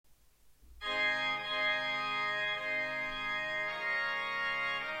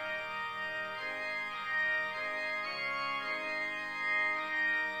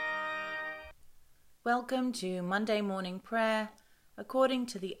Welcome to Monday morning prayer, according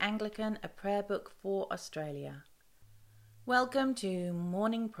to the Anglican, a prayer book for Australia. Welcome to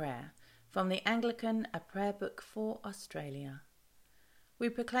morning prayer from the Anglican, a prayer book for Australia. We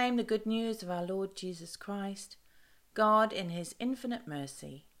proclaim the good news of our Lord Jesus Christ. God, in his infinite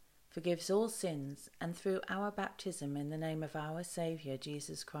mercy, forgives all sins, and through our baptism in the name of our Saviour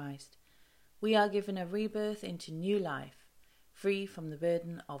Jesus Christ, we are given a rebirth into new life, free from the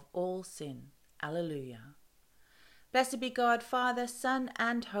burden of all sin. Alleluia. Blessed be God, Father, Son,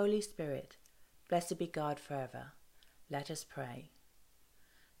 and Holy Spirit. Blessed be God forever. Let us pray.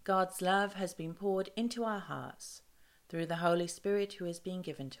 God's love has been poured into our hearts through the Holy Spirit who has been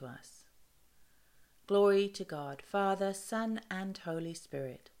given to us. Glory to God, Father, Son, and Holy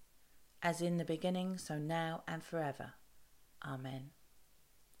Spirit, as in the beginning, so now and forever. Amen.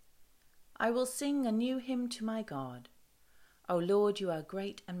 I will sing a new hymn to my God. O Lord, you are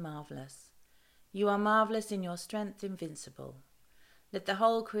great and marvellous. You are marvellous in your strength invincible. Let the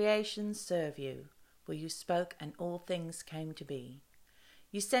whole creation serve you, for you spoke and all things came to be.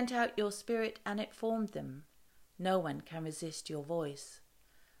 You sent out your Spirit and it formed them. No one can resist your voice.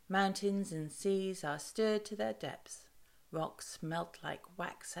 Mountains and seas are stirred to their depths. Rocks melt like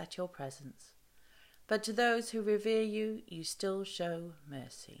wax at your presence. But to those who revere you, you still show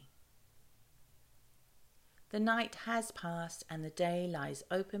mercy. The night has passed and the day lies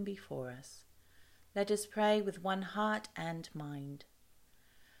open before us. Let us pray with one heart and mind.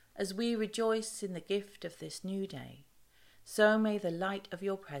 As we rejoice in the gift of this new day, so may the light of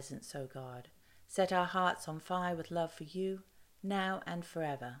your presence, O God, set our hearts on fire with love for you, now and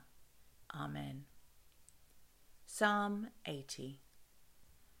forever. Amen. Psalm 80.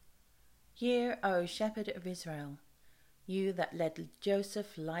 Hear, O Shepherd of Israel, you that led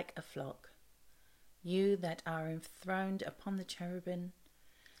Joseph like a flock, you that are enthroned upon the cherubim,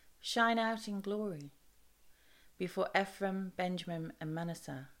 shine out in glory. Before Ephraim, Benjamin, and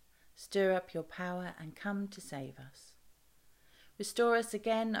Manasseh, stir up your power and come to save us. Restore us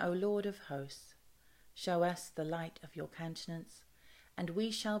again, O Lord of hosts. Show us the light of your countenance, and we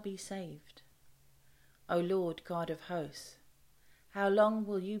shall be saved. O Lord God of hosts, how long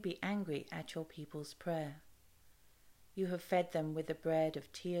will you be angry at your people's prayer? You have fed them with the bread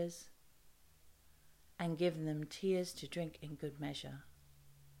of tears, and given them tears to drink in good measure.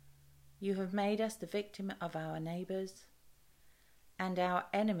 You have made us the victim of our neighbours, and our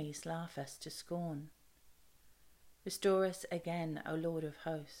enemies laugh us to scorn. Restore us again, O Lord of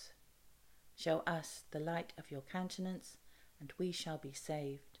hosts. Show us the light of your countenance, and we shall be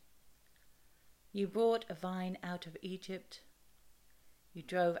saved. You brought a vine out of Egypt. You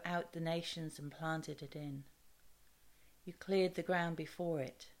drove out the nations and planted it in. You cleared the ground before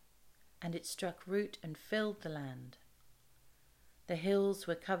it, and it struck root and filled the land. The hills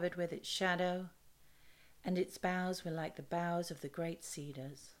were covered with its shadow, and its boughs were like the boughs of the great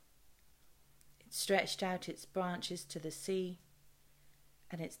cedars. It stretched out its branches to the sea,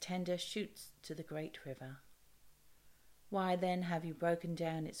 and its tender shoots to the great river. Why then have you broken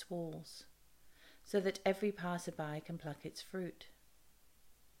down its walls, so that every passer-by can pluck its fruit?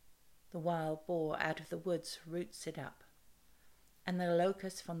 The wild boar out of the woods roots it up, and the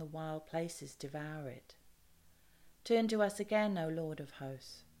locusts from the wild places devour it. Turn to us again, O Lord of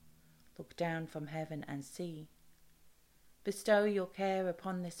hosts. Look down from heaven and see. Bestow your care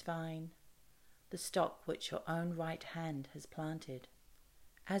upon this vine, the stock which your own right hand has planted.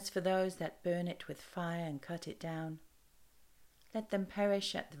 As for those that burn it with fire and cut it down, let them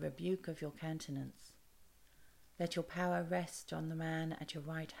perish at the rebuke of your countenance. Let your power rest on the man at your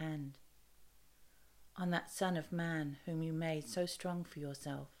right hand, on that Son of Man whom you made so strong for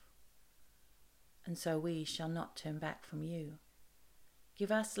yourself. And so we shall not turn back from you.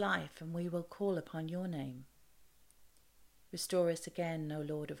 Give us life, and we will call upon your name. Restore us again, O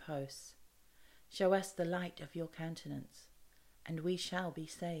Lord of hosts. Show us the light of your countenance, and we shall be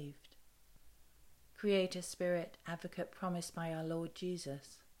saved. Creator Spirit, advocate promised by our Lord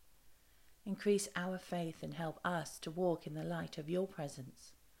Jesus, increase our faith and help us to walk in the light of your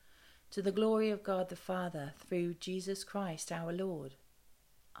presence, to the glory of God the Father, through Jesus Christ our Lord.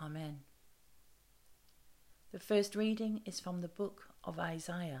 Amen. The first reading is from the book of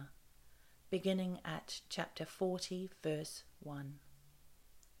Isaiah, beginning at chapter 40, verse 1.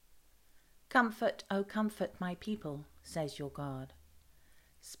 Comfort, O comfort my people, says your God.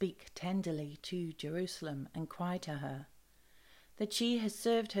 Speak tenderly to Jerusalem and cry to her, that she has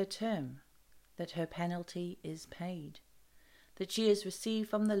served her term, that her penalty is paid, that she has received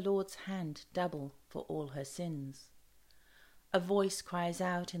from the Lord's hand double for all her sins. A voice cries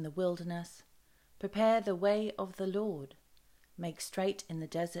out in the wilderness, prepare the way of the Lord, make straight in the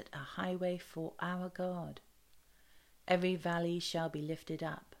desert a highway for our God. Every valley shall be lifted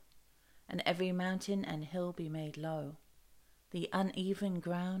up, and every mountain and hill be made low. The uneven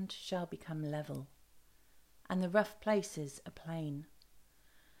ground shall become level, and the rough places a plain.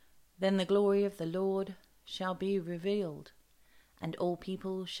 Then the glory of the Lord shall be revealed, and all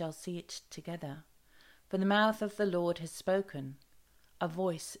people shall see it together. For the mouth of the Lord has spoken. A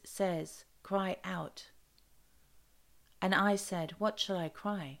voice says, "Cry out." And I said, "What shall I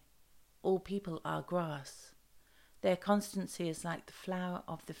cry?" All people are grass. Their constancy is like the flower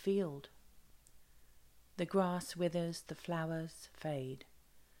of the field. The grass withers, the flowers fade,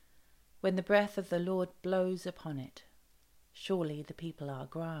 when the breath of the Lord blows upon it. Surely the people are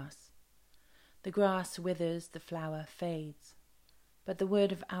grass. The grass withers, the flower fades, but the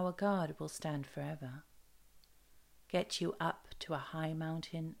word of our God will stand forever. Get you up to a high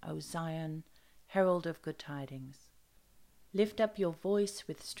mountain, O Zion, herald of good tidings. Lift up your voice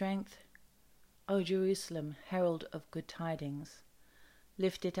with strength, O Jerusalem, herald of good tidings.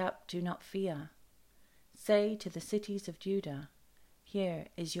 Lift it up, do not fear. Say to the cities of Judah, "Here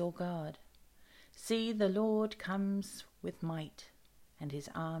is your God." See, the Lord comes with might, and his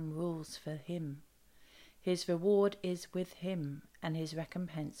arm rules for him. His reward is with him, and his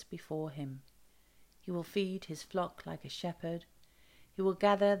recompense before him. He will feed his flock like a shepherd. He will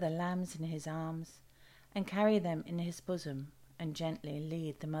gather the lambs in his arms, and carry them in his bosom, and gently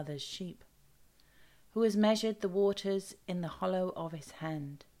lead the mother's sheep. Who has measured the waters in the hollow of his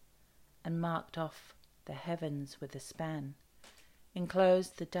hand, and marked off the heavens with a span,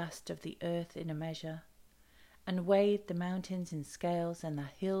 enclosed the dust of the earth in a measure, and weighed the mountains in scales and the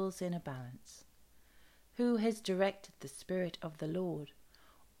hills in a balance? Who has directed the Spirit of the Lord,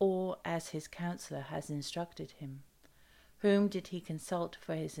 or as his counselor has instructed him? Whom did he consult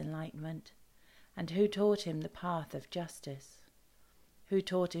for his enlightenment, and who taught him the path of justice? Who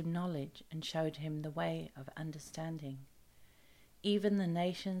taught him knowledge and showed him the way of understanding? Even the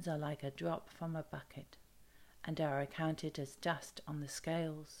nations are like a drop from a bucket, and are accounted as dust on the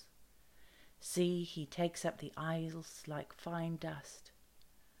scales. See, he takes up the isles like fine dust.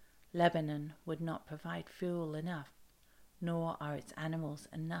 Lebanon would not provide fuel enough, nor are its animals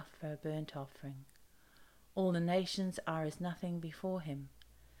enough for a burnt offering. All the nations are as nothing before him.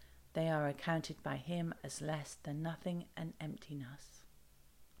 They are accounted by him as less than nothing and emptiness.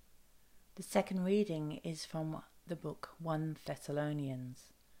 The second reading is from the book 1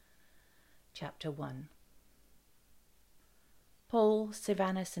 Thessalonians, chapter 1. Paul,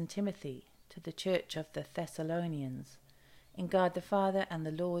 Silvanus, and Timothy, to the church of the Thessalonians, in God the Father and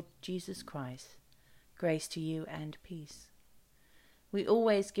the Lord Jesus Christ, grace to you and peace. We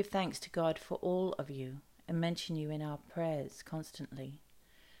always give thanks to God for all of you, and mention you in our prayers constantly,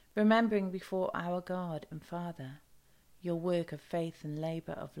 remembering before our God and Father your work of faith and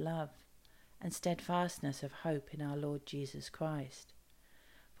labour of love, and steadfastness of hope in our Lord Jesus Christ.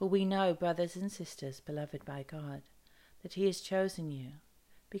 For we know, brothers and sisters, beloved by God, that he has chosen you,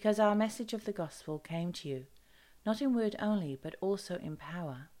 because our message of the gospel came to you, not in word only, but also in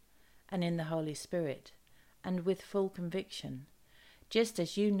power, and in the Holy Spirit, and with full conviction, just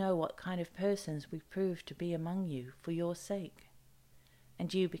as you know what kind of persons we proved to be among you for your sake.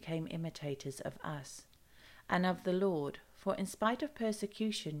 And you became imitators of us, and of the Lord, for in spite of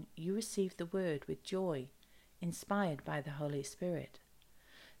persecution you received the word with joy, inspired by the Holy Spirit,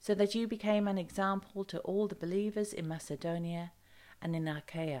 so that you became an example to all the believers in Macedonia and in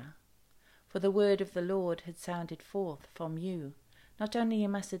Achaia. For the word of the Lord had sounded forth from you, not only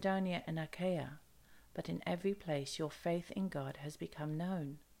in Macedonia and Achaia, but in every place your faith in God has become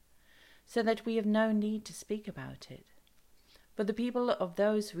known, so that we have no need to speak about it. For the people of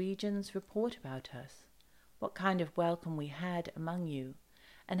those regions report about us, what kind of welcome we had among you,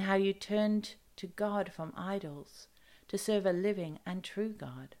 and how you turned to God from idols, to serve a living and true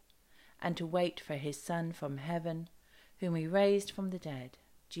God, and to wait for his Son from heaven, whom he raised from the dead,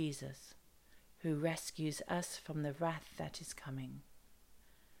 Jesus, who rescues us from the wrath that is coming.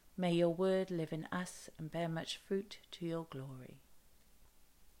 May your word live in us and bear much fruit to your glory.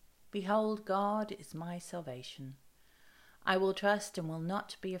 Behold, God is my salvation. I will trust and will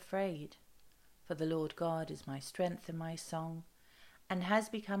not be afraid. For the Lord God is my strength and my song, and has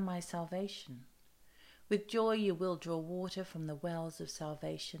become my salvation. With joy you will draw water from the wells of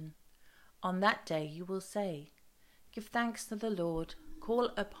salvation. On that day you will say, "Give thanks to the Lord,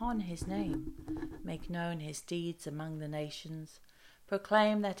 call upon his name, make known his deeds among the nations,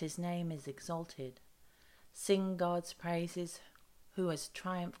 proclaim that his name is exalted. Sing God's praises, who has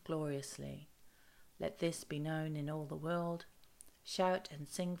triumphed gloriously. Let this be known in all the world. Shout and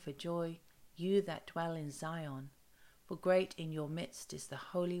sing for joy, you that dwell in Zion. for great in your midst is the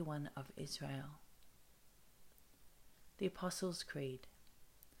Holy One of Israel. The Apostles' Creed.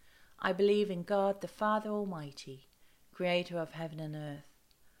 I believe in God the Father Almighty, creator of heaven and earth.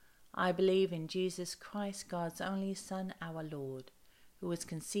 I believe in Jesus Christ, God's only Son, our Lord, who was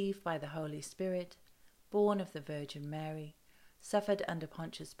conceived by the Holy Spirit, born of the Virgin Mary, suffered under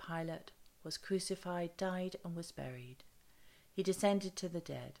Pontius Pilate, was crucified, died, and was buried. He descended to the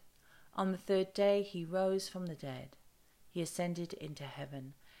dead. On the third day he rose from the dead. He ascended into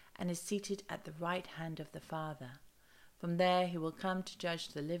heaven, and is seated at the right hand of the Father. From there he will come to judge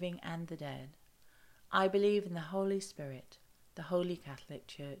the living and the dead. I believe in the Holy Spirit, the Holy Catholic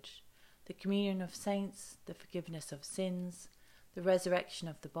Church, the communion of saints, the forgiveness of sins, the resurrection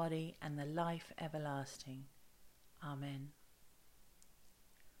of the body, and the life everlasting. Amen.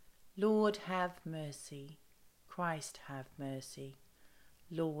 Lord, have mercy. Christ, have mercy.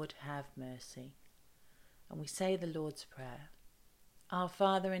 Lord, have mercy. And we say the Lord's Prayer. Our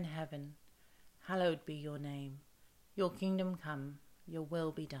Father in heaven, hallowed be your name. Your kingdom come, your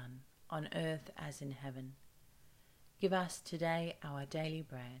will be done, on earth as in heaven. Give us today our daily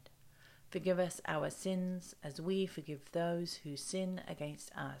bread. Forgive us our sins as we forgive those who sin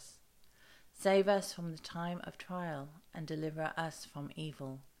against us. Save us from the time of trial and deliver us from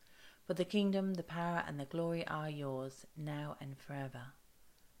evil. For the kingdom, the power, and the glory are yours, now and forever.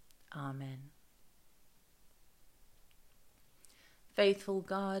 Amen. Faithful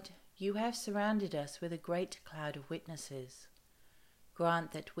God, you have surrounded us with a great cloud of witnesses.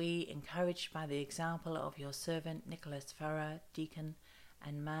 Grant that we, encouraged by the example of your servant Nicholas Farrer, deacon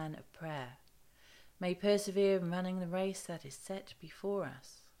and man of prayer, may persevere in running the race that is set before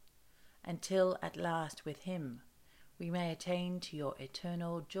us, until at last with him we may attain to your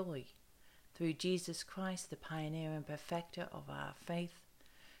eternal joy, through Jesus Christ, the pioneer and perfecter of our faith,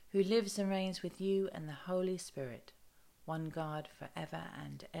 who lives and reigns with you and the Holy Spirit, one God, for ever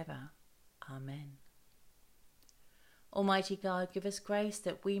and ever. Amen. Almighty God, give us grace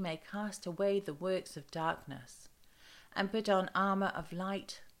that we may cast away the works of darkness and put on armour of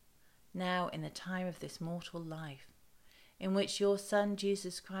light, now in the time of this mortal life, in which your Son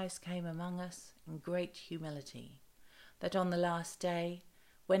Jesus Christ came among us in great humility, that on the last day,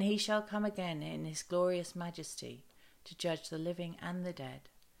 when he shall come again in his glorious majesty to judge the living and the dead,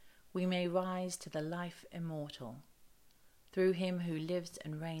 we may rise to the life immortal, through him who lives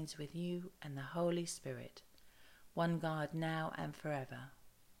and reigns with you and the Holy Spirit, one God, now and forever.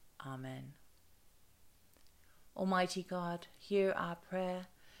 Amen. Almighty God, hear our prayer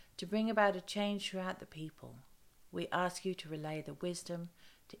to bring about a change throughout the people. We ask you to relay the wisdom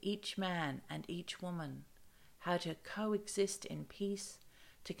to each man and each woman, how to coexist in peace,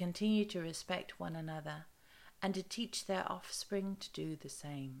 to continue to respect one another, and to teach their offspring to do the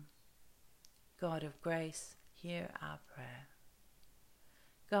same. God of grace, hear our prayer.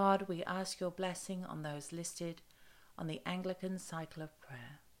 God, we ask your blessing on those listed on the Anglican cycle of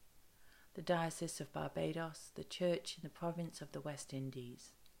prayer, the Diocese of Barbados, the Church in the province of the West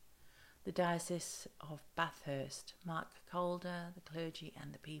Indies, the Diocese of Bathurst, Mark Calder, the clergy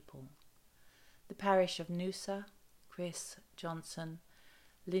and the people, the parish of Noosa, Chris Johnson,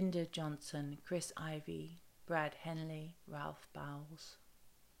 Linda Johnson, Chris Ivy, Brad Henley, Ralph Bowles,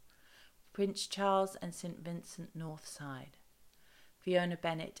 Prince Charles and St Vincent Northside, Fiona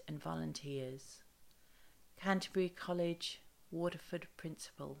Bennett and volunteers, Canterbury College, Waterford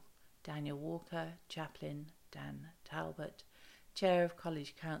Principal, Daniel Walker, Chaplain, Dan Talbot, Chair of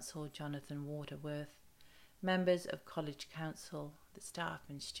College Council, Jonathan Waterworth, members of College Council, the staff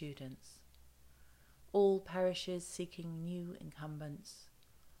and students, all parishes seeking new incumbents,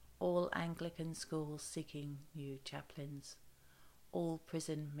 all Anglican schools seeking new chaplains, all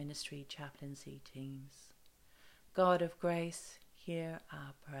prison ministry chaplaincy teams. God of grace, hear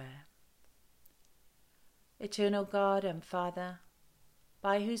our prayer. Eternal God and Father,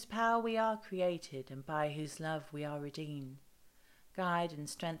 by whose power we are created and by whose love we are redeemed, guide and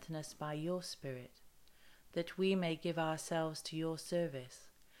strengthen us by your Spirit, that we may give ourselves to your service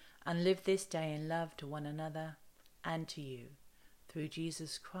and live this day in love to one another and to you, through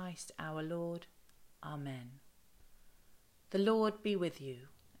Jesus Christ our Lord. Amen. The Lord be with you,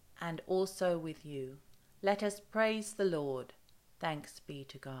 and also with you. Let us praise the Lord. Thanks be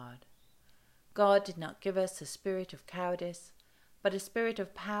to God. God did not give us a spirit of cowardice, but a spirit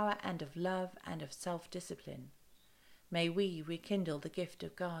of power and of love and of self-discipline. May we rekindle the gift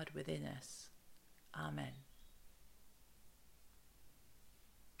of God within us. Amen.